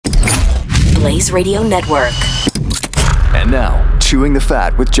Blaze Radio Network. And now, Chewing the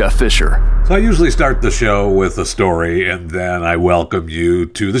Fat with Jeff Fisher. So I usually start the show with a story, and then I welcome you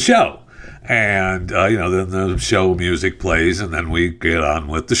to the show. And, then the show music plays, and then we get on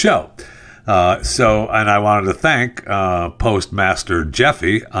with the show. And I wanted to thank Postmaster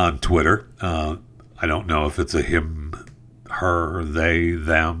Jeffy on Twitter. I don't know if it's a him, her, they,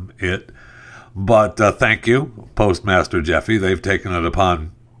 them, it. But thank you, Postmaster Jeffy. They've taken it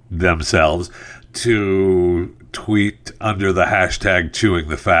upon themselves to tweet under the hashtag Chewing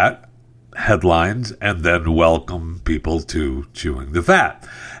the Fat headlines and then welcome people to Chewing the Fat.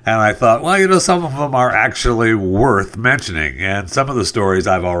 And I thought, some of them are actually worth mentioning. And some of the stories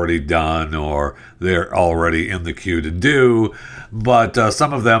I've already done or they're already in the queue to do. But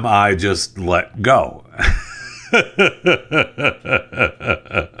some of them I just let go.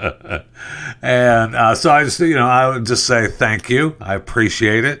 And so I would just say thank you. I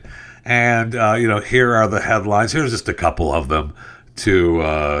appreciate it. And, here are the headlines. Here's just a couple of them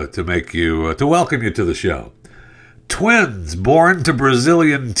to make you, to welcome you to the show. Twins born to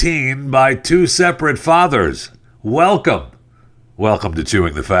Brazilian teen by two separate fathers. Welcome. Welcome to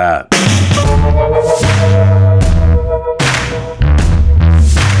Chewing the Fat.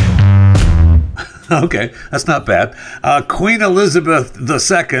 Okay, that's not bad. Queen Elizabeth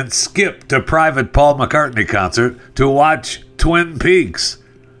II skipped a private Paul McCartney concert to watch Twin Peaks.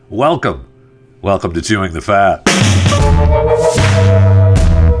 Welcome. Welcome to Chewing the Fat.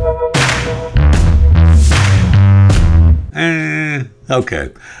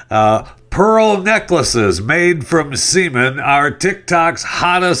 Okay. Pearl necklaces made from semen are TikTok's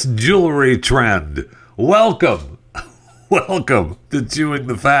hottest jewelry trend. Welcome. Welcome to Chewing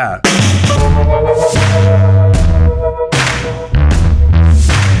the Fat.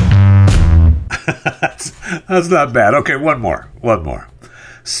 That's not bad. Okay, one more.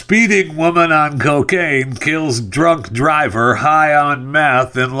 Speeding woman on cocaine kills drunk driver high on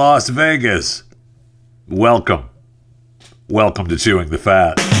meth in Las Vegas. Welcome. Welcome to Chewing the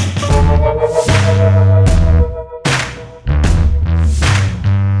Fat.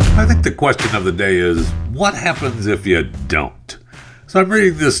 I think the question of the day is, what happens if you don't? So I'm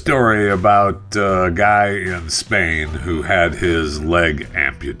reading this story about a guy in Spain who had his leg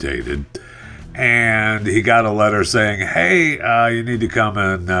amputated. And he got a letter saying, hey, you need to come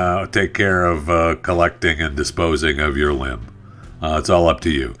and take care of collecting and disposing of your limb. It's all up to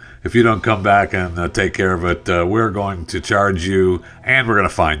you. If you don't come back and take care of it, we're going to charge you and we're going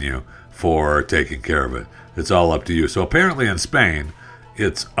to fine you for taking care of it. It's all up to you. So apparently in Spain,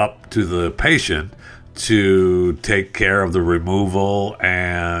 it's up to the patient to take care of the removal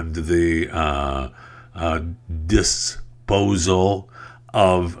and the disposal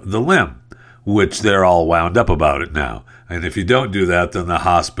of the limb, which they're all wound up about it now. And if you don't do that, then the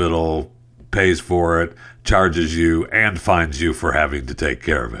hospital pays for it, charges you, and fines you for having to take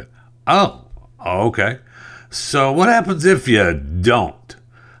care of it. Oh, okay. So what happens if you don't?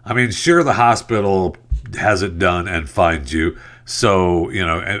 I mean, sure, the hospital has it done and fines you. So,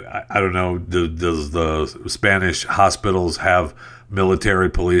 I don't know, does the Spanish hospitals have military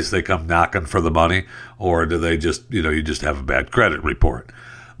police? They come knocking for the money? Or do they just, you just have a bad credit report?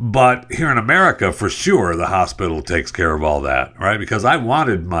 But here in America, for sure, the hospital takes care of all that, right? Because I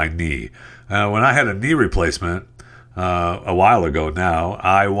wanted my knee. When I had a knee replacement a while ago now,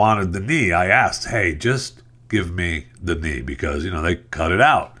 I wanted the knee. I asked, hey, just give me the knee because, they cut it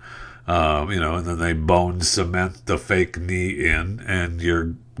out. And then they bone cement the fake knee in and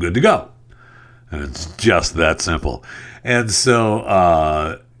you're good to go. And it's just that simple. And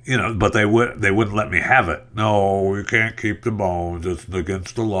so, but they wouldn't let me have it. No, you can't keep the bones. It's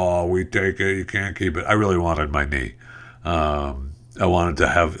against the law. We take it. You can't keep it. I really wanted my knee. I wanted to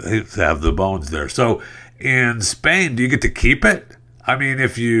have the bones there. So in Spain, do you get to keep it? I mean,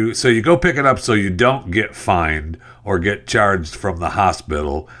 you go pick it up so you don't get fined or get charged from the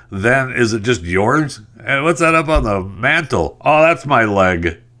hospital, then is it just yours? And what's that up on the mantle? Oh, that's my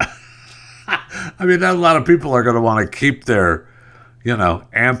leg. I mean, a lot of people are going to want to keep their,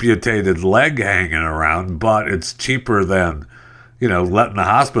 amputated leg hanging around, but it's cheaper than, letting the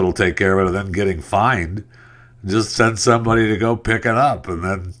hospital take care of it and then getting fined. Just send somebody to go pick it up and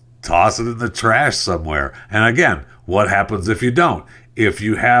then toss it in the trash somewhere. And again, what happens if you don't? If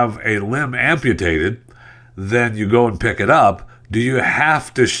you have a limb amputated, then you go and pick it up. Do you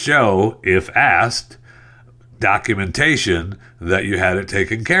have to show, if asked, documentation that you had it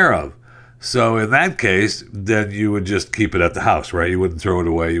taken care of? So in that case, then you would just keep it at the house, right? You wouldn't throw it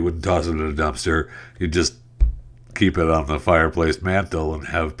away. You wouldn't toss it in a dumpster. You'd just keep it on the fireplace mantle and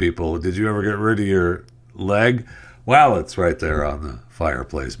have people, did you ever get rid of your leg? Well, it's right there on the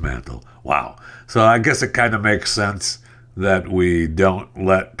fireplace mantle. Wow. So I guess it kind of makes sense that we don't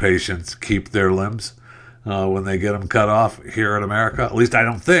let patients keep their limbs when they get them cut off here in America. At least I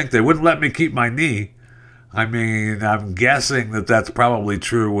don't think. They wouldn't let me keep my knee. I mean, I'm guessing that that's probably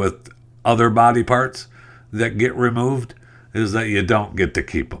true with other body parts that get removed, is that you don't get to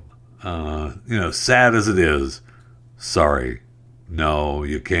keep them. Sad as it is, sorry. No,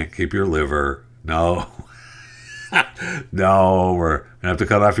 you can't keep your liver. No. No, we're going to have to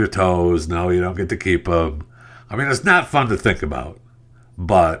cut off your toes. No, you don't get to keep them. I mean, it's not fun to think about,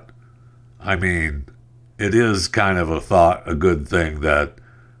 but, I mean, it is kind of a good thing that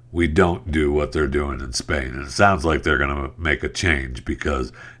we don't do what they're doing in Spain. And it sounds like they're going to make a change,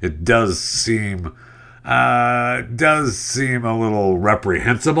 because it does seem a little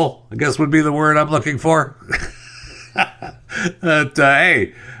reprehensible, I guess would be the word I'm looking for. But,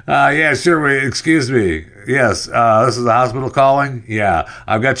 hey, yeah, sure, excuse me. Yes, this is the hospital calling. Yeah,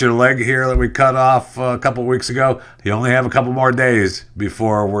 I've got your leg here that we cut off a couple weeks ago. You only have a couple more days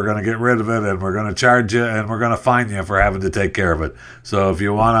before we're going to get rid of it, and we're going to charge you, and we're going to fine you for having to take care of it. So if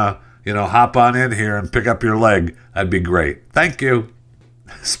you want to, hop on in here and pick up your leg, that'd be great. Thank you.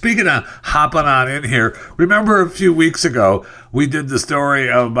 Speaking of hopping on in here, remember a few weeks ago, we did the story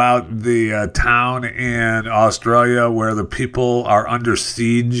about the town in Australia where the people are under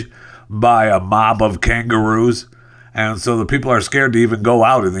siege by a mob of kangaroos. And so the people are scared to even go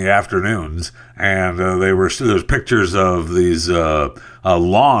out in the afternoons. And there's pictures of these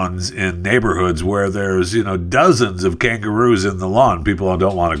lawns in neighborhoods where there's, dozens of kangaroos in the lawn. People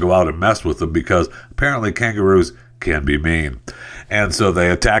don't want to go out and mess with them because apparently kangaroos can be mean. And so they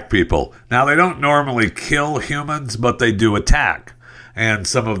attack people. Now, they don't normally kill humans, but they do attack. And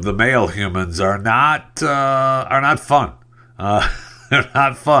some of the male humans are not fun. They're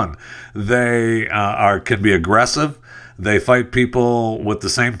not fun. They can be aggressive. They fight people with the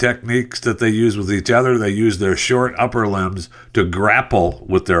same techniques that they use with each other. They use their short upper limbs to grapple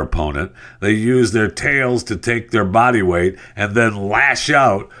with their opponent. They use their tails to take their body weight and then lash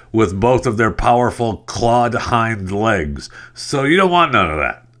out with both of their powerful clawed hind legs. So you don't want none of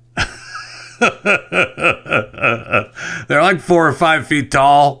that. They're like 4 or 5 feet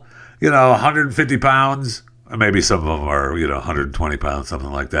tall, 150 pounds. Maybe some of them are, 120 pounds,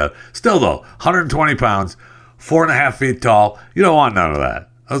 something like that. Still, though, 120 pounds, 4.5 feet tall. You don't want none of that.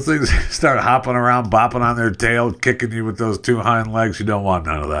 Those things start hopping around, bopping on their tail, kicking you with those 2 hind legs. You don't want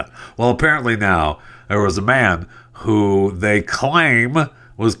none of that. Well, apparently now there was a man who they claim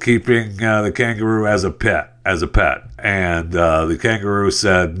was keeping the kangaroo as a pet. And the kangaroo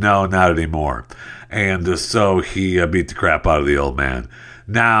said, no, not anymore. And so he beat the crap out of the old man.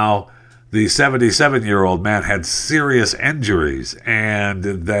 Now, the 77-year-old man had serious injuries, and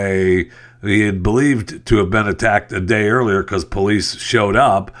he had believed to have been attacked a day earlier because police showed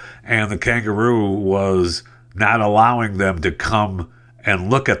up, and the kangaroo was not allowing them to come and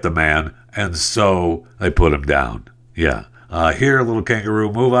look at the man, and so they put him down. Yeah. Here, little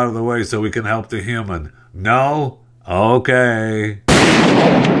kangaroo, move out of the way so we can help the human. No? Okay.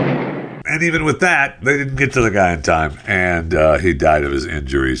 And even with that, they didn't get to the guy in time, and he died of his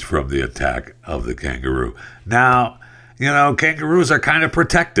injuries from the attack of the kangaroo. Now, kangaroos are kind of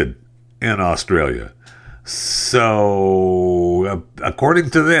protected in Australia. So, according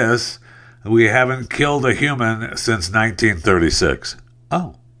to this, we haven't killed a human since 1936.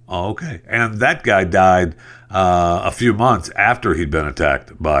 Oh, okay. And that guy died a few months after he'd been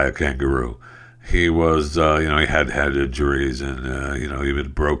attacked by a kangaroo. He was, he had head injuries and,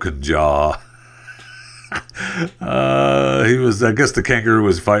 even broken jaw. I guess the kangaroo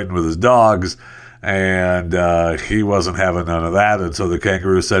was fighting with his dogs, and he wasn't having none of that. And so the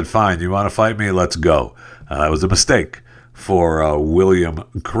kangaroo said, fine, you want to fight me? Let's go. That was a mistake for William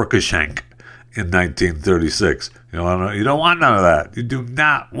Cruikshank in 1936. You don't want none of that. You do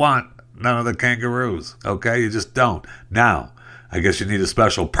not want none of the kangaroos. Okay? You just don't. Now, I guess you need a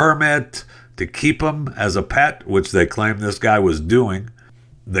special permit to keep him as a pet, which they claim this guy was doing.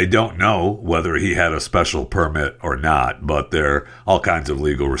 They don't know whether he had a special permit or not, but there are all kinds of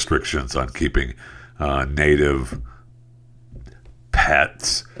legal restrictions on keeping native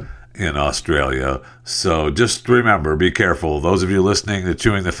pets in Australia. So just remember, be careful. Those of you listening to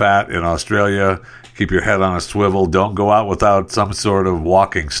Chewing the Fat in Australia, keep your head on a swivel. Don't go out without some sort of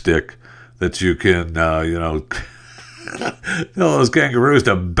walking stick that you can, tell those kangaroos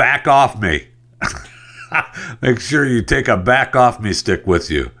to back off me. Make sure you take a back off me stick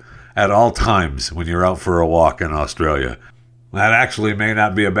with you at all times when you're out for a walk in Australia. That actually may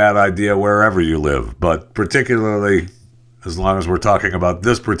not be a bad idea wherever you live, but particularly As long as we're talking about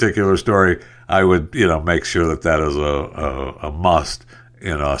this particular story, I would, make sure that is a must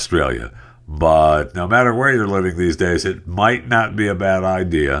in Australia. But no matter where you're living these days, it might not be a bad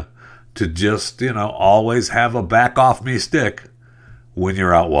idea to just, always have a back off me stick when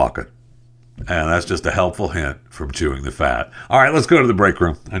you're out walking. And that's just a helpful hint from Chewing the Fat. All right, let's go to the break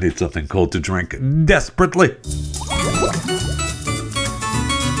room. I need something cold to drink desperately.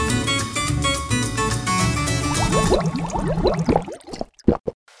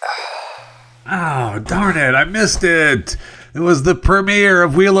 Oh, darn it, I missed it. It was the premiere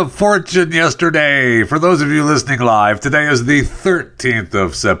of Wheel of Fortune yesterday. For those of you listening live, today is the 13th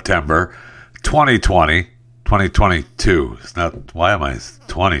of September, 2022. It's not, why am I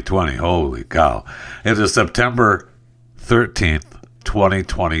 2020? Holy cow. It is September 13th,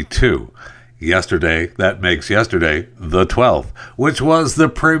 2022. Yesterday, that makes yesterday the 12th, which was the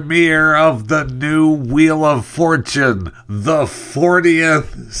premiere of the new Wheel of Fortune, the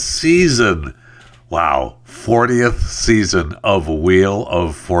 40th season. Wow, 40th season of Wheel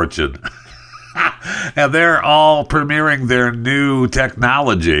of Fortune. And they're all premiering their new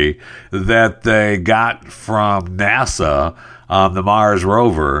technology that they got from NASA on the Mars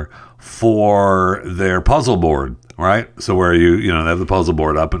rover for their puzzle board, right? So where they have the puzzle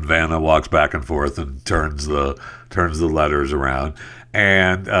board up and Vanna walks back and forth and turns the letters around.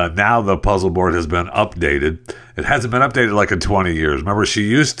 And now the puzzle board has been updated. It hasn't been updated like in 20 years. Remember, she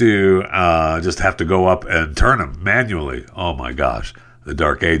used to just have to go up and turn them manually. Oh, my gosh, the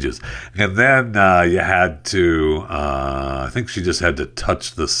dark ages. And then you had to, I think she just had to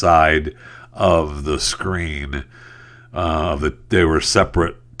touch the side of the screen. They were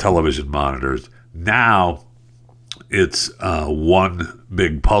separate television monitors. Now it's one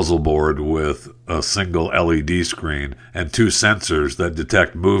big puzzle board with a single LED screen and two sensors that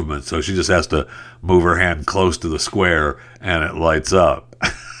detect movement. So she just has to move her hand close to the square and it lights up.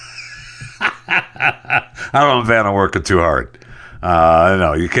 I don't want Vanna working too hard.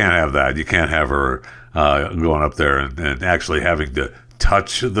 No, you can't have that. You can't have her going up there and actually having to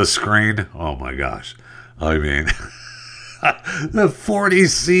touch the screen. Oh my gosh. I mean... the 40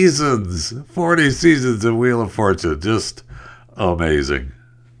 seasons of Wheel of Fortune, just amazing.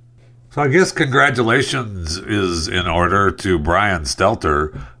 So I guess congratulations is in order to Brian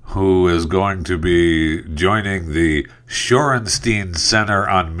Stelter, who is going to be joining the Shorenstein Center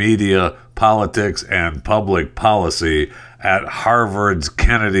on Media, Politics, and Public Policy at Harvard's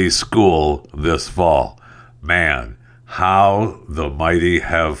Kennedy School this fall. Man, how the mighty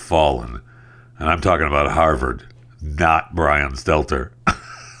have fallen. And I'm talking about Harvard. Not Brian Stelter.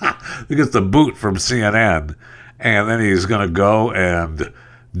 He gets the boot from CNN, and then he's going to go and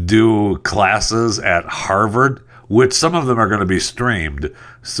do classes at Harvard, which some of them are going to be streamed,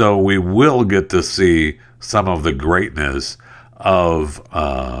 so we will get to see some of the greatness of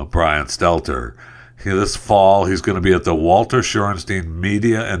Brian Stelter. This fall, he's going to be at the Walter Shorenstein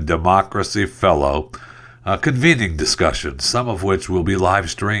Media and Democracy Fellow, convening discussions, some of which will be live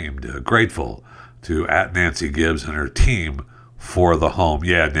streamed. Grateful to @Nancy Gibbs and her team for the home.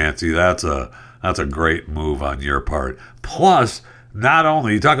 Yeah, Nancy, that's a great move on your part. Plus, not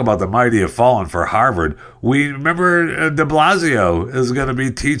only, you talk about the mighty have fallen for Harvard, we remember de Blasio is going to be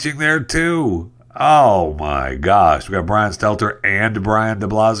teaching there too. Oh my gosh, we got Brian Stelter and Brian de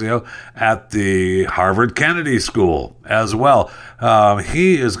Blasio at the Harvard Kennedy School as well.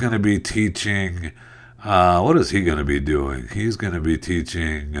 He is going to be teaching, what is he going to be doing? He's going to be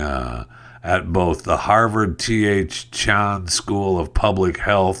teaching... at both the Harvard T.H. Chan School of Public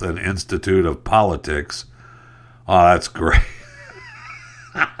Health and Institute of Politics. Oh, that's great.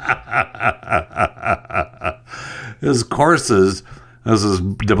 His courses, this is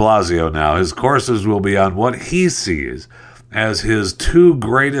de Blasio now, his courses will be on what he sees as his two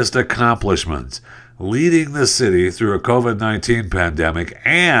greatest accomplishments, leading the city through a COVID-19 pandemic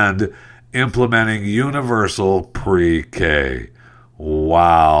and implementing universal pre-K.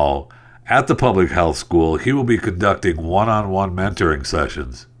 Wow. At the public health school, he will be conducting one-on-one mentoring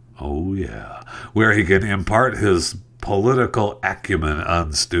sessions. Oh, yeah. Where he can impart his political acumen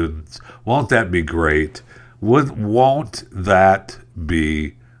on students. Won't that be great? Won't that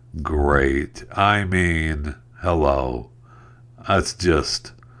be great? I mean, hello. That's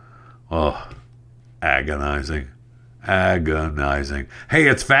just, agonizing. Agonizing. Hey,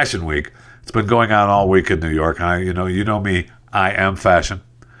 it's Fashion Week. It's been going on all week in New York. You know me. I am fashion.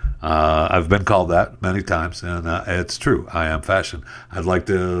 I've been called that many times, and it's true. I am fashion. I'd like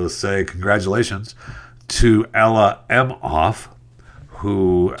to say congratulations to Ella Emhoff,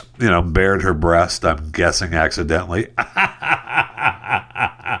 who, bared her breast, I'm guessing accidentally,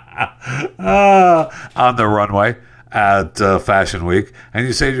 on the runway at Fashion Week, and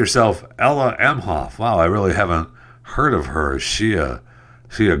you say to yourself, Ella Emhoff, wow, I really haven't heard of her. Is she a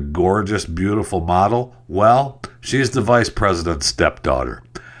gorgeous, beautiful model? Well, she's the vice president's stepdaughter.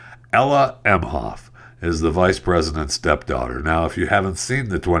 Ella Emhoff is the vice president's stepdaughter. Now, if you haven't seen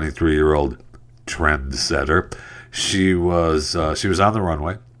the 23-year-old trendsetter, she was on the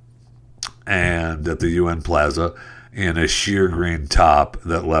runway and at the UN Plaza in a sheer green top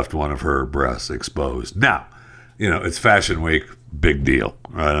that left one of her breasts exposed. Now, it's Fashion Week, big deal,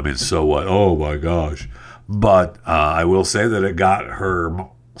 right? I mean, so what? Oh my gosh. But I will say that it got her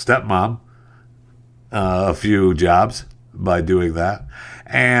stepmom a few jobs by doing that.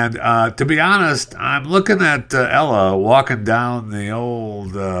 And to be honest, I'm looking at Ella walking down the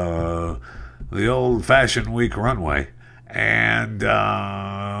old Fashion Week runway, and it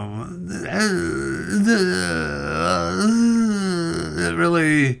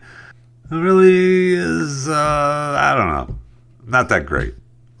really is, I don't know, not that great.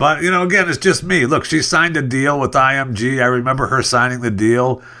 But, again, it's just me. Look, she signed a deal with IMG. I remember her signing the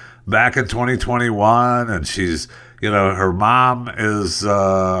deal back in 2021, and she's, her mom,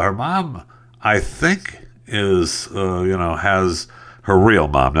 I think, has her real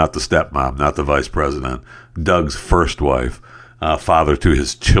mom, not the stepmom, not the vice president, Doug's first wife, father to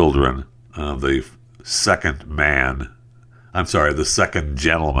his children, the second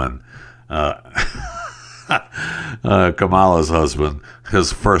gentleman, Kamala's husband,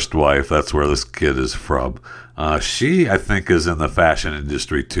 his first wife, that's where this kid is from. She, I think, is in the fashion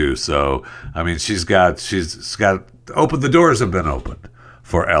industry too. So, I mean, she's got the doors have been opened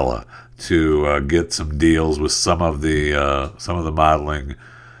for Ella to get some deals with some of the modeling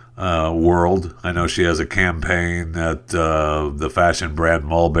world. I know she has a campaign at the fashion brand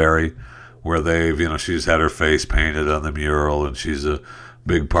Mulberry, where she's had her face painted on the mural, and she's a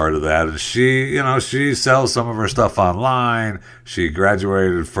big part of that. And she sells some of her stuff online. She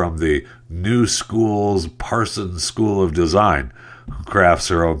graduated from the New School's Parsons School of Design, crafts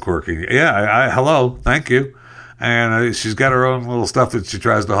her own quirky. Yeah, hello, thank you. And she's got her own little stuff that she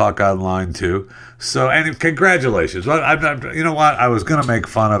tries to hawk online too. So, and congratulations. You know what? I was going to make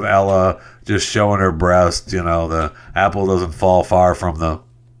fun of Ella just showing her breast. The apple doesn't fall far from the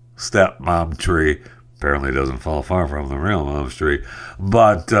stepmom tree. Apparently doesn't fall far from the real mom's tree.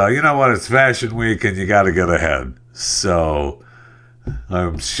 But you know what? It's Fashion Week and you got to get ahead. So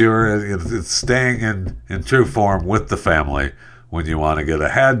I'm sure it's staying in true form with the family when you want to get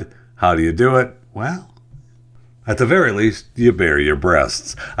ahead. How do you do it? Well, at the very least, you bare your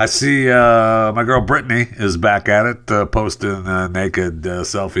breasts. I see my girl Brittany is back at it, posting naked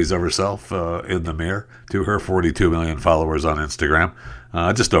selfies of herself in the mirror to her 42 million followers on Instagram.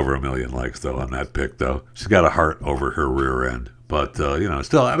 Just over 1 million likes, though, on that pic, though. She's got a heart over her rear end. But,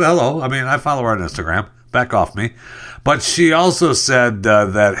 still, hello. I mean, I follow her on Instagram. Back off me. But she also said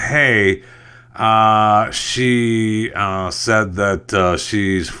that, hey, she said that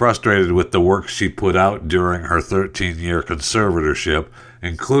she's frustrated with the work she put out during her 13-year conservatorship,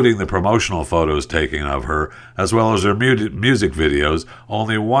 including the promotional photos taken of her, as well as her music videos,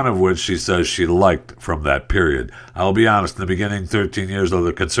 only one of which she says she liked from that period. I'll be honest, in the beginning 13 years of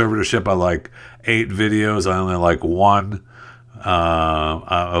the conservatorship, I like 8 videos. I only like one.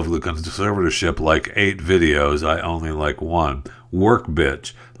 Of the conservatorship, like 8 videos, I only like one. Work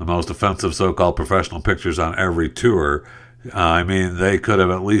bitch, the most offensive so-called professional pictures on every tour. I mean, they could have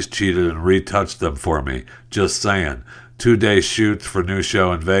at least cheated and retouched them for me. Just saying. 2-day shoots for new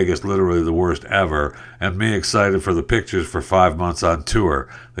show in Vegas, literally the worst ever, and me excited for the pictures for 5 months on tour.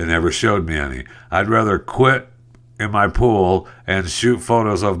 They never showed me any. I'd rather quit in my pool and shoot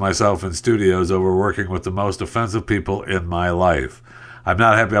photos of myself in studios over working with the most offensive people in my life. I'm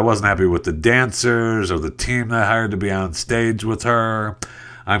not happy. I wasn't happy with the dancers or the team that I hired to be on stage with her.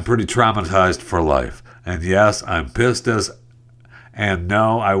 I'm pretty traumatized for life. And yes, I'm pissed and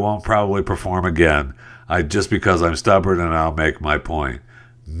no, I won't probably perform again. Just because I'm stubborn, and I'll make my point.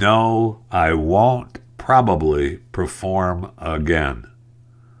 No, I won't probably perform again.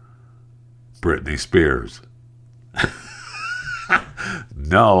 Britney Spears.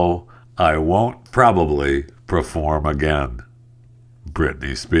 No, I won't probably perform again.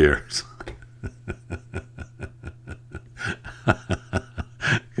 Britney Spears.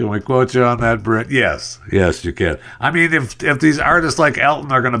 Can we quote you on that, Brit? Yes, you can. I mean, if these artists like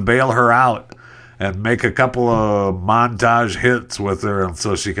Elton are going to bail her out and make a couple of montage hits with her, and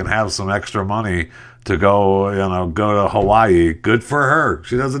so she can have some extra money to go to Hawaii, good for her.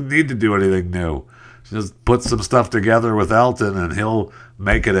 She doesn't need to do anything new. Just put some stuff together with Elton and he'll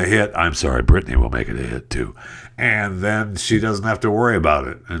make it a hit. I'm sorry, Britney will make it a hit too. And then she doesn't have to worry about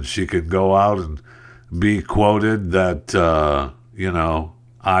it. And she can go out and be quoted that,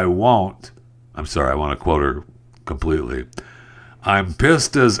 I won't. I'm sorry, I want to quote her completely. I'm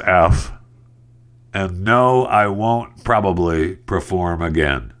pissed as F, and no, I won't probably perform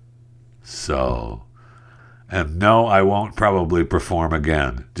again. So, and no, I won't probably perform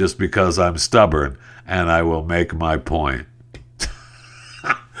again, just because I'm stubborn, and I will make my point.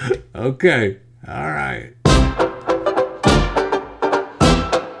 Okay, all right.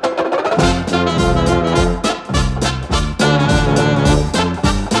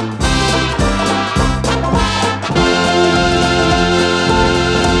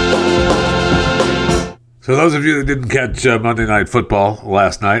 So those of you that didn't catch Monday Night Football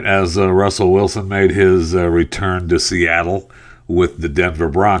last night, as Russell Wilson made his return to Seattle with the Denver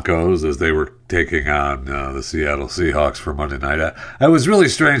Broncos as they were taking on the Seattle Seahawks for Monday night. It was really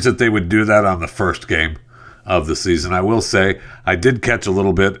strange that they would do that on the first game of the season. I will say I did catch a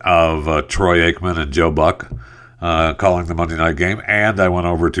little bit of Troy Aikman and Joe Buck calling the Monday night game, and I went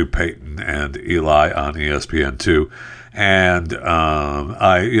over to Peyton and Eli on ESPN2. And I'll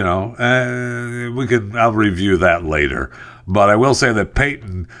review that later. But I will say that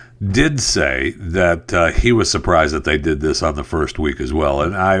Peyton did say that he was surprised that they did this on the first week as well.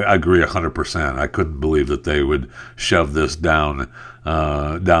 And I agree 100%. I couldn't believe that they would shove this down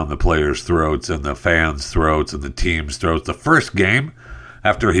the players' throats and the fans' throats and the team's throats. The first game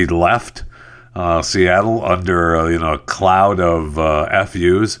after he left Seattle under a cloud of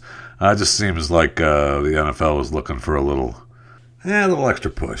FUs. It just seems like the NFL was looking for a little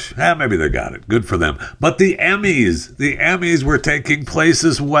extra push. Maybe they got it. Good for them. But the Emmys were taking place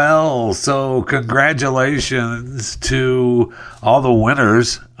as well. So congratulations to all the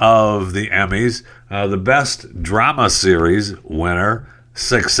winners of the Emmys. The best drama series winner,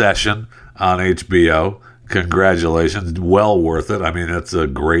 Succession on HBO. Congratulations. Well worth it. I mean, it's a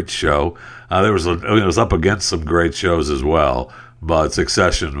great show. It was up against some great shows as well. But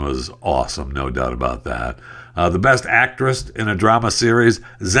Succession was awesome, no doubt about that. The best actress in a drama series,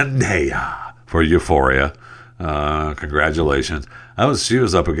 Zendaya for Euphoria. Congratulations. She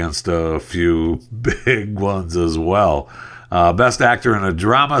was up against a few big ones as well. Best actor in a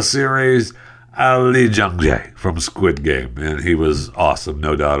drama series, Lee Jung-jae from Squid Game. And he was awesome,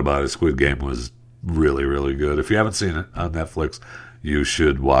 no doubt about it. Squid Game was really, really good. If you haven't seen it on Netflix, you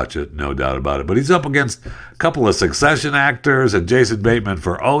should watch it, no doubt about it. But he's up against a couple of Succession actors, and Jason Bateman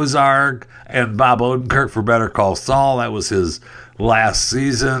for Ozark, and Bob Odenkirk for Better Call Saul. That was his last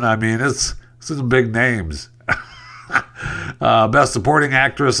season. I mean, it's some big names. Best supporting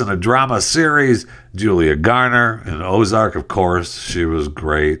actress in a drama series, Julia Garner in Ozark, of course. She was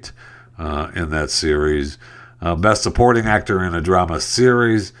great in that series. Best supporting actor in a drama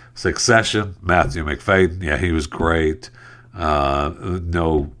series, Succession, Matthew McFadden. Yeah, he was great.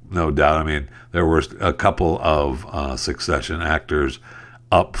 No doubt. I mean, there were a couple of Succession actors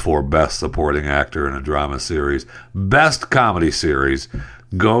up for Best Supporting Actor in a Drama Series. Best Comedy Series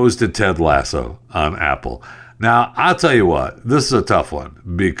goes to Ted Lasso on Apple. Now, I'll tell you what, this is a tough one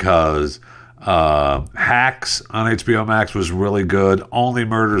because Hacks on HBO Max was really good. Only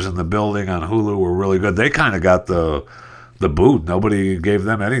Murders in the Building on Hulu were really good. They kind of got the boot. Nobody gave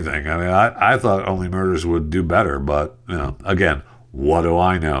them anything. I mean, I thought Only Murders would do better, but, again, what do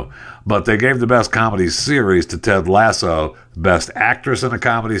I know? But they gave the Best Comedy Series to Ted Lasso. Best Actress in a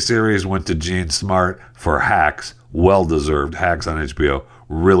Comedy Series went to Jean Smart for Hacks. Well-deserved. Hacks on HBO.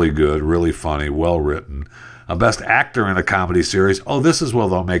 Really good, really funny, well-written. Best Actor in a Comedy Series. Oh, this is, well,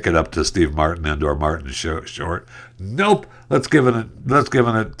 they'll make it up to Steve Martin and/or Martin Short. Nope. Let's give it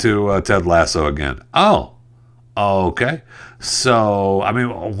to Ted Lasso again. Oh, okay. So, I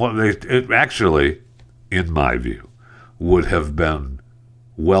mean, it actually, in my view, would have been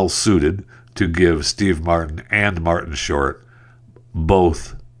well suited to give Steve Martin and Martin Short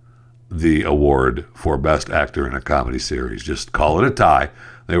both the award for Best Actor in a Comedy Series. Just call it a tie.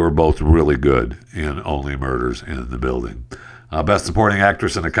 They were both really good in Only Murders in the Building. Best Supporting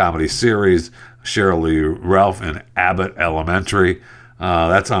Actress in a Comedy Series, Sheryl Lee Ralph in Abbott Elementary.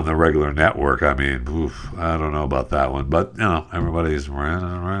 That's on the regular network. I mean, I don't know about that one. But, everybody's ranting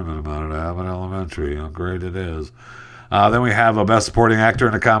and raving about it. Abbott Elementary, how great it is. Then we have a Best Supporting Actor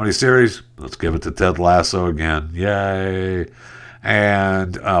in a Comedy Series. Let's give it to Ted Lasso again. Yay.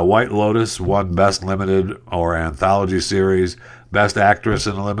 And White Lotus won Best Limited or Anthology Series. Best Actress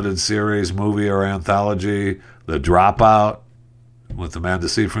in a Limited Series, Movie or Anthology. The Dropout with Amanda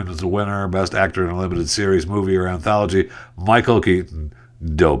Seyfried as the winner. Best Actor in a Limited Series, Movie or Anthology. Michael Keaton,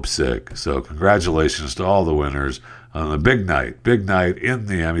 Dope Sick. So congratulations to all the winners on the big night in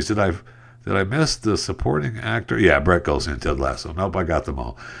the Emmys. Did I miss the supporting actor? Yeah, Brett Goldstein and Ted Lasso. Nope, I got them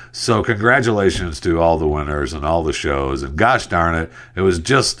all. So congratulations to all the winners and all the shows. And gosh darn it, it was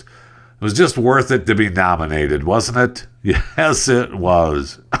just worth it to be nominated, wasn't it? Yes, it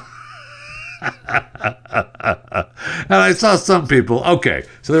was. And I saw some people. Okay,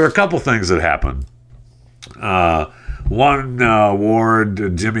 so there were a couple things that happened. One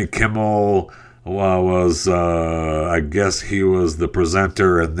award, Jimmy Kimmel was, I guess he was the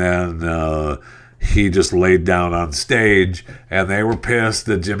presenter, and then he just laid down on stage, and they were pissed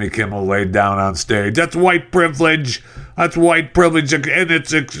that Jimmy Kimmel laid down on stage. That's white privilege. That's white privilege, and it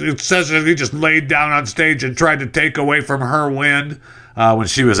says that he just laid down on stage and tried to take away from her win when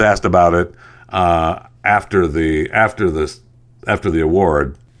she was asked about it after the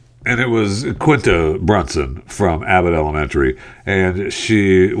award. And it was Quinta Brunson from Abbott Elementary, and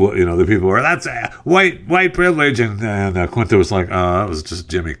she, well, the people were, that's white privilege, and Quinta was like, it was just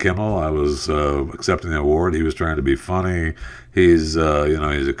Jimmy Kimmel. I was accepting the award. He was trying to be funny. He's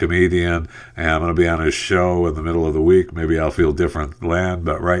he's a comedian, and I'm going to be on his show in the middle of the week. Maybe I'll feel different then,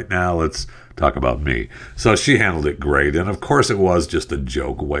 but right now let's talk about me. So she handled it great, and of course it was just a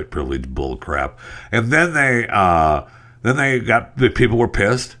joke, white privilege bull crap. And then the people were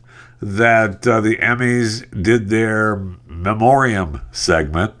pissed that the Emmys did their memoriam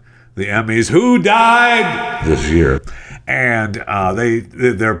segment, the Emmys Who Died this year, and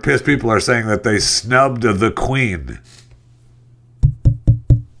they're pissed. People are saying that they snubbed the Queen.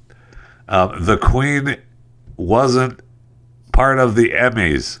 The Queen wasn't part of the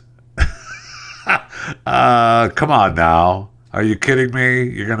Emmys. Come on now, are you kidding me?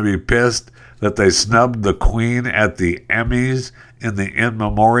 You're going to be pissed that they snubbed the Queen at the Emmys in the in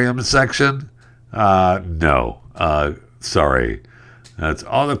memoriam section? No. Sorry. That's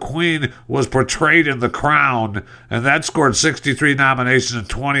all. The Queen was portrayed in The Crown, and that scored 63 nominations and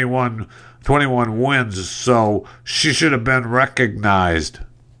 21 wins, so she should have been recognized.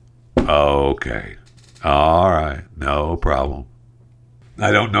 Okay. All right. No problem.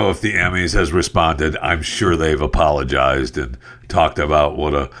 I don't know if the Emmys has responded. I'm sure they've apologized and talked about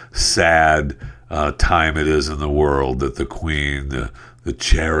what a sad time it is in the world that the Queen, the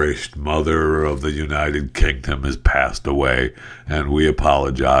cherished mother of the United Kingdom, has passed away, and we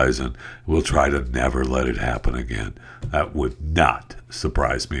apologize, and we'll try to never let it happen again. That would not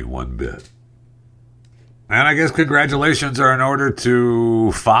surprise me one bit. And I guess congratulations are in order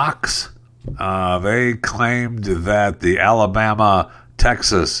to Fox. They claimed that the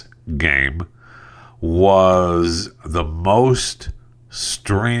Alabama-Texas game was the most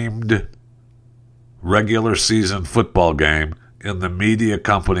streamed regular season football game in the media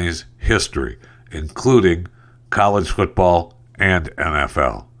company's history, including college football and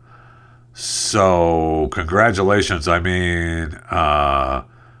NFL. So congratulations. I mean,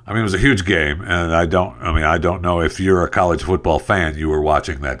 it was a huge game, and I don't know if you're a college football fan, you were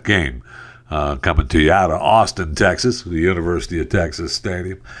watching that game. Coming to you out of Austin, Texas, the University of Texas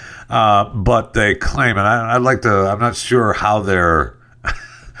Stadium. But they claim, and I'm not sure how they're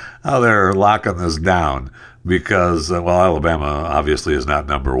locking this down, because, Alabama obviously is not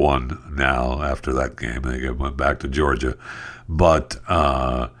number one now after that game. They went back to Georgia. But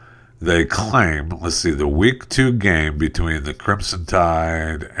they claim, the Week 2 game between the Crimson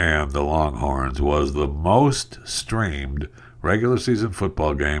Tide and the Longhorns was the most streamed regular season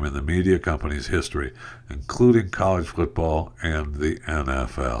football game in the media company's history, including college football and the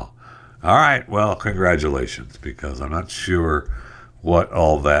NFL. All right, well, congratulations, because I'm not sure what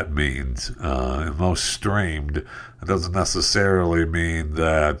all that means. Most streamed, it doesn't necessarily mean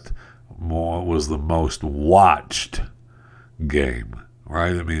that was the most watched game,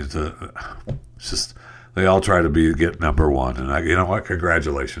 right? It means they all try to get number one. And you know what?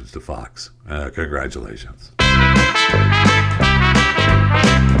 Congratulations to Fox. Congratulations.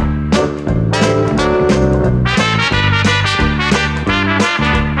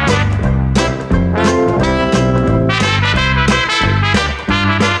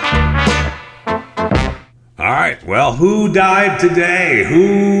 All right. Well, who died today?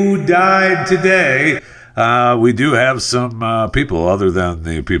 We do have some people other than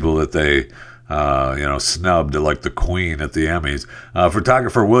the people that they snubbed, like the Queen at the Emmys.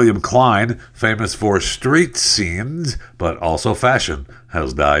 Photographer William Klein, famous for street scenes, but also fashion,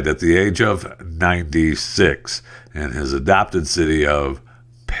 has died at the age of 96 in his adopted city of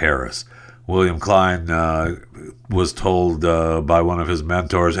Paris. William Klein was told by one of his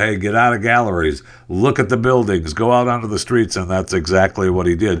mentors, hey, get out of galleries, look at the buildings, go out onto the streets, and that's exactly what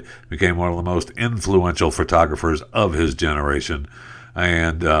he did. Became one of the most influential photographers of his generation.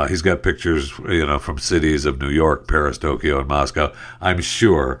 And he's got pictures, from cities of New York, Paris, Tokyo, and Moscow. I'm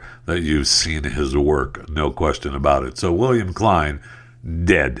sure that you've seen his work, no question about it. So William Klein,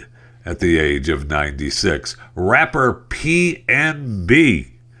 dead at the age of 96. Rapper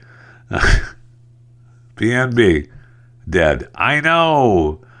PNB. PNB, dead. I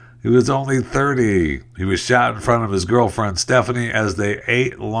know. He was only 30. He was shot in front of his girlfriend Stephanie as they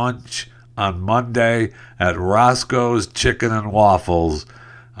ate lunch on Monday at Roscoe's Chicken and Waffles.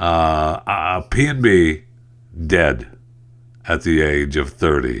 P&B, dead at the age of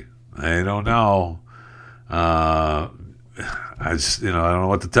 30. I don't know. I don't know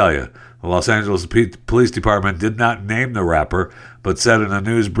what to tell you. The Los Angeles Police Department did not name the rapper, but said in a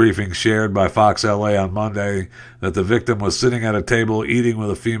news briefing shared by Fox LA on Monday that the victim was sitting at a table eating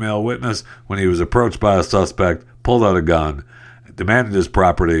with a female witness when he was approached by a suspect, pulled out a gun, demanded his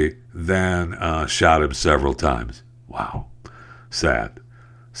property, then shot him several times. Wow. Sad.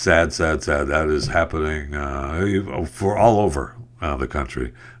 Sad. That is happening for all over the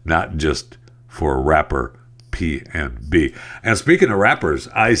country, not just for rapper PNB. And speaking of rappers,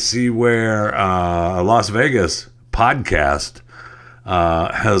 I see where a Las Vegas podcast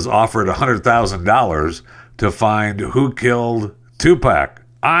has offered $100,000 to find who killed Tupac.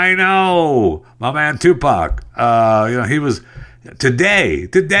 I know, my man Tupac. He was today,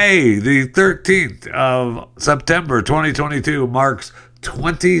 the 13th of September 2022 marks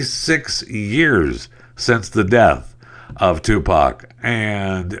 26 years since the death of Tupac.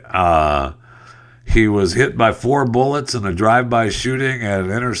 And he was hit by 4 bullets in a drive-by shooting at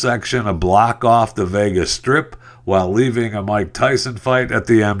an intersection a block off the Vegas Strip while leaving a Mike Tyson fight at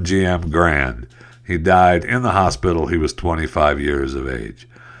the MGM Grand. He died in the hospital. He was 25 years of age.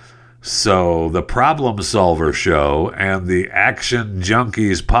 So the Problem Solver Show and the Action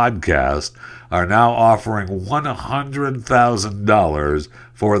Junkies podcast are now offering $100,000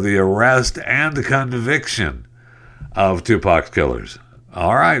 for the arrest and conviction of Tupac's killers.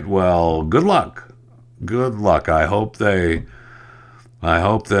 All right, well, good luck. Good luck. I hope that happens. I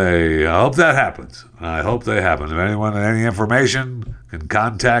hope they happen. If anyone has any information, can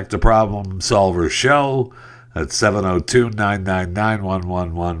contact the Problem Solver Show at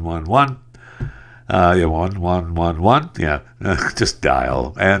 702-999-11111. 1111. Yeah, just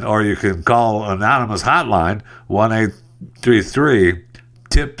dial. Or you can call anonymous hotline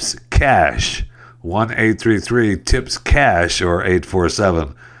 1-833-TIPS-CASH. 1-833-TIPS-CASH or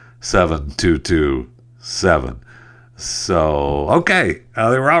 847-722-7. So, okay.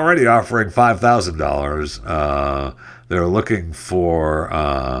 They were already offering $5,000. They're looking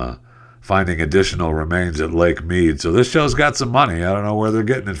for finding additional remains at Lake Mead. So this show's got some money. I don't know where they're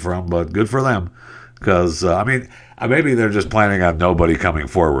getting it from, but good for them. Because, maybe they're just planning on nobody coming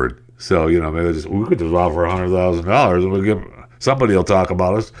forward. So, maybe we could just offer $100,000 and we'll give... Somebody will talk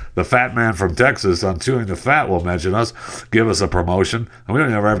about us. The fat man from Texas on Chewing the Fat will mention us, give us a promotion, and we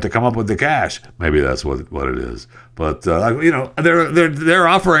don't ever have to come up with the cash. Maybe that's what it is. But they're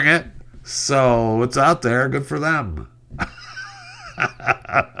offering it, so it's out there. Good for them.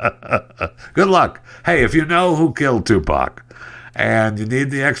 Good luck. Hey, if you know who killed Tupac and you need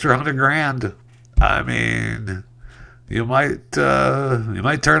the extra $100,000, you might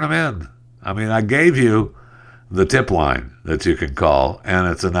turn them in. I gave you the tip line that you can call, and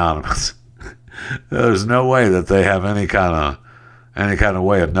it's anonymous. There's no way that they have any kind of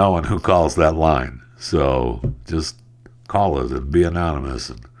way of knowing who calls that line. So just call it and be anonymous,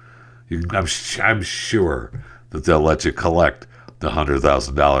 and I'm sure that they'll let you collect the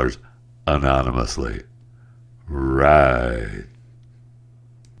 $100,000 anonymously. Right.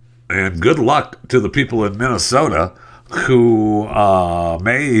 And good luck to the people in Minnesota who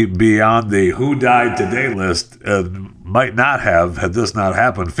may be on the Who Died Today list and might not have, had this not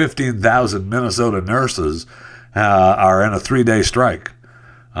happened. 15,000 Minnesota nurses are in a 3-day strike.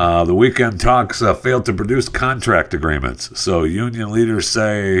 The weekend talks failed to produce contract agreements. So union leaders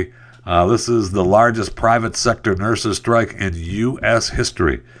say this is the largest private sector nurses strike in U.S.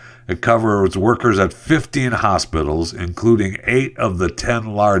 history. It covers workers at 15 hospitals, including 8 of the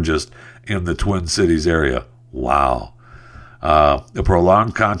 10 largest in the Twin Cities area. Wow. A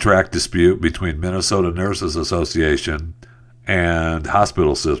prolonged contract dispute between Minnesota Nurses Association and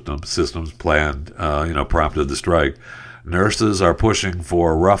hospital systems prompted the strike. Nurses are pushing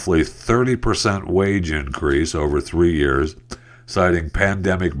for a roughly 30% wage increase over 3 years, citing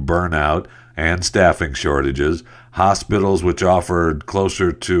pandemic burnout and staffing shortages. Hospitals, which offered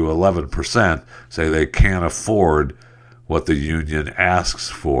closer to 11%, say they can't afford what the union asks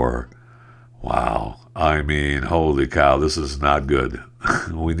for. Wow. Holy cow, this is not good.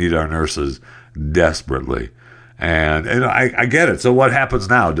 We need our nurses desperately. And I get it. So what happens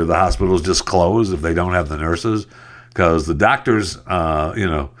now? Do the hospitals just close if they don't have the nurses? Because the doctors,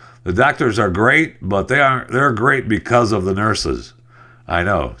 the doctors are great, but they're great because of the nurses. I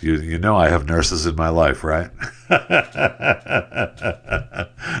know. You know I have nurses in my life, right?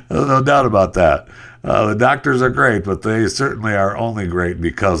 No doubt about that. The doctors are great, but they certainly are only great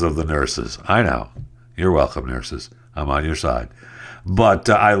because of the nurses. I know. You're welcome, nurses. I'm on your side. But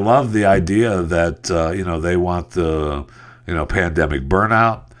I love the idea that, they want the, pandemic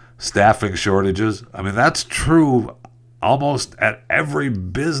burnout, staffing shortages. I mean, that's true almost at every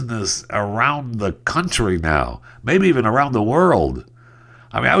business around the country now, maybe even around the world.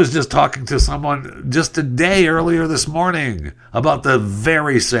 I mean, I was just talking to someone just today, earlier this morning, about the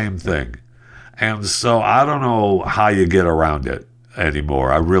very same thing. And so I don't know how you get around it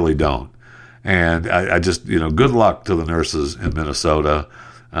anymore. I really don't. And I just, good luck to the nurses in Minnesota.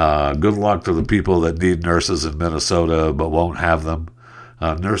 Good luck to the people that need nurses in Minnesota but won't have them.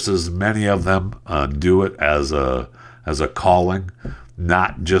 Nurses, many of them do it as a calling,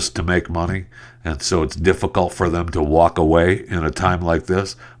 not just to make money. And so it's difficult for them to walk away in a time like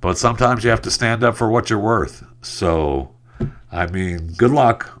this. But sometimes you have to stand up for what you're worth. So, I mean, good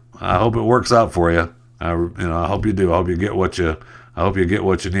luck. I hope it works out for you. I hope you do. I hope you get what you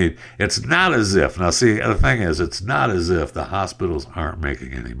need. It's not as if, now see, the thing is, it's not as if the hospitals aren't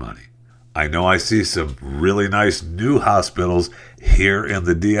making any money. I know I see some really nice new hospitals here in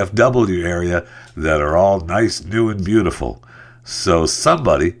the DFW area that are all nice, new, and beautiful. So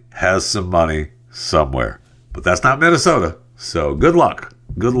somebody has some money somewhere. But that's not Minnesota. So good luck.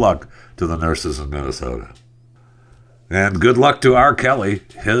 Good luck to the nurses in Minnesota. And good luck to R. Kelly.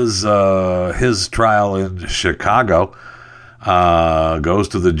 His trial in Chicago goes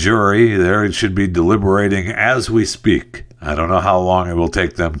to the jury. There it should be deliberating as we speak. I don't know how long it will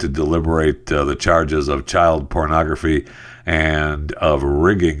take them to deliberate the charges of child pornography and of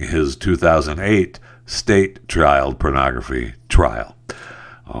rigging his 2008 state child pornography trial.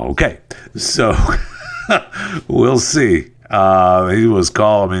 Okay, so we'll see. He's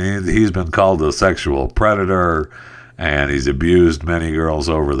been called a sexual predator, and he's abused many girls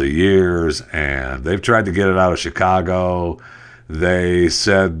over the years, and they've tried to get it out of Chicago. They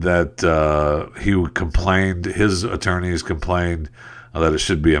said that his attorneys complained that it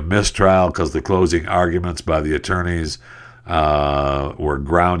should be a mistrial because the closing arguments by the attorneys were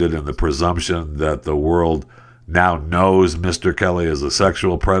grounded in the presumption that the world now knows Mr. Kelly is a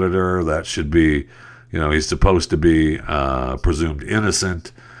sexual predator. That should be, he's supposed to be presumed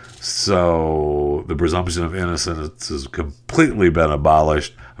innocent. So the presumption of innocence has completely been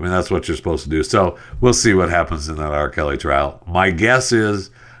abolished. I mean, that's what you're supposed to do. So we'll see what happens in that R. Kelly trial. My guess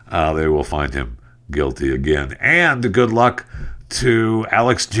is they will find him guilty again. And good luck to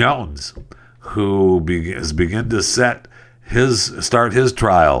Alex Jones, who has begun to start his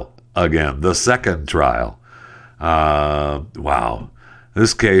trial again, the second trial. Wow.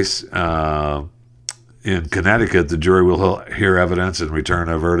 This case, in Connecticut, the jury will hear evidence and return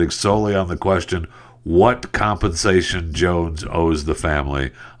a verdict solely on the question what compensation Jones owes the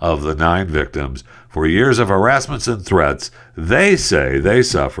family of the 9 victims for years of harassments and threats they say they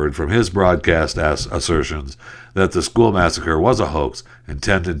suffered from his broadcast assertions that the school massacre was a hoax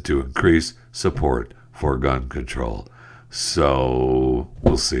intended to increase support for gun control. So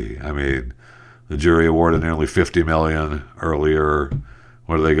we'll see. I mean, the jury awarded nearly $50 million earlier.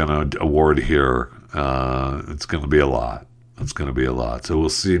 What are they going to award here? It's going to be a lot. It's going to be a lot. So we'll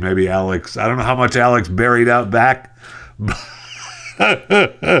see. Maybe Alex, I don't know how much Alex buried out back, but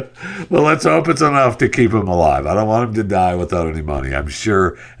let's hope it's enough to keep him alive. I don't want him to die without any money. I'm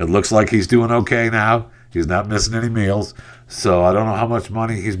sure it looks like he's doing okay now. He's not missing any meals. So I don't know how much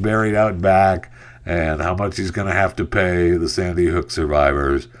money he's buried out back and how much he's going to have to pay the Sandy Hook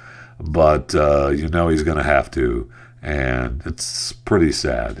survivors. But, he's going to have to. And it's pretty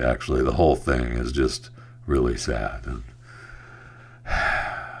sad, actually. The whole thing is just really sad. And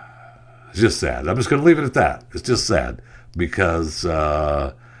it's just sad. I'm just going to leave it at that. It's just sad. Because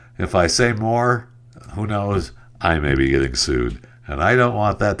if I say more, who knows, I may be getting sued. And I don't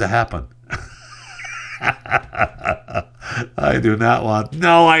want that to happen. I do not want...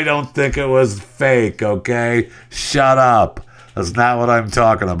 No, I don't think it was fake, okay? Shut up. That's not what I'm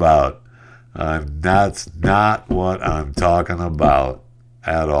talking about. That's not what I'm talking about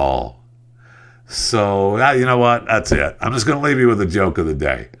at all. So, you know what? That's it. I'm just going to leave you with a joke of the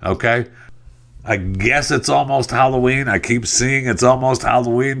day, okay? I guess it's almost Halloween. I keep seeing it's almost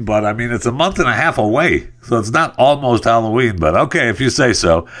Halloween, but I mean, it's a month and a half away. So it's not almost Halloween, but okay, if you say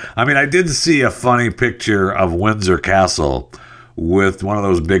so. I mean, I did see a funny picture of Windsor Castle with one of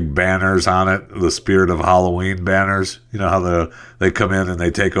those big banners on it, the Spirit of Halloween banners. You know how they come in and they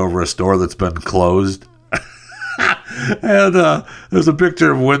take over a store that's been closed? And there's a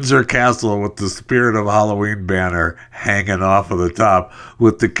picture of Windsor Castle with the Spirit of Halloween banner hanging off of the top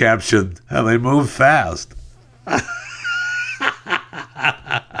with the caption, and they move fast.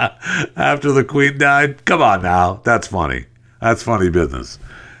 After the Queen died? Come on now. That's funny. That's funny business.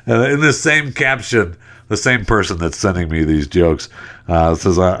 In this same caption, the same person that's sending me these jokes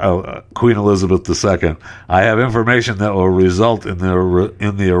says, Queen Elizabeth II, I have information that will result in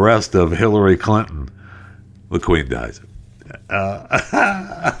the arrest of Hillary Clinton. The Queen dies.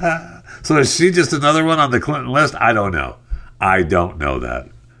 So is she just another one on the Clinton list? I don't know. I don't know that.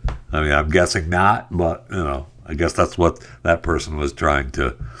 I mean, I'm guessing not, but, I guess that's what that person was trying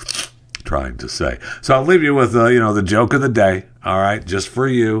to say. So I'll leave you with, the joke of the day. All right, just for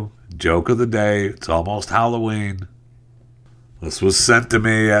you. Joke of the day. It's almost Halloween. This was sent to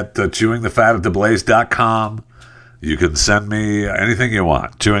me at chewingthefat@theblaze.com. You can send me anything you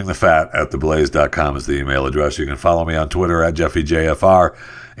want. chewingthefat@theblaze.com is the email address. You can follow me on Twitter at JeffyJFR.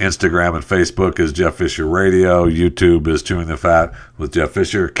 Instagram and Facebook is Jeff Fisher Radio. YouTube is Chewing the Fat with Jeff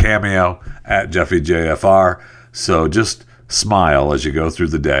Fisher. Cameo at JeffyJFR. So just smile as you go through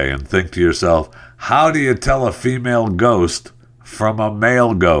the day and think to yourself, how do you tell a female ghost from a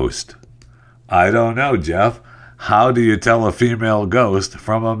male ghost? I don't know, Jeff. How do you tell a female ghost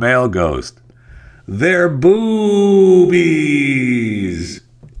from a male ghost? They're boobies.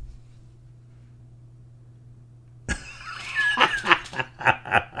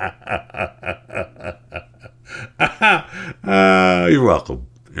 You're welcome.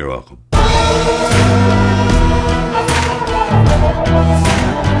 You're welcome.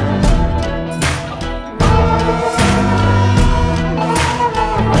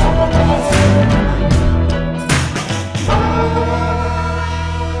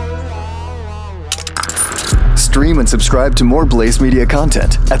 Stream and subscribe to more Blaze Media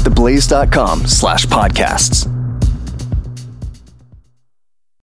content at theblaze.com/podcasts.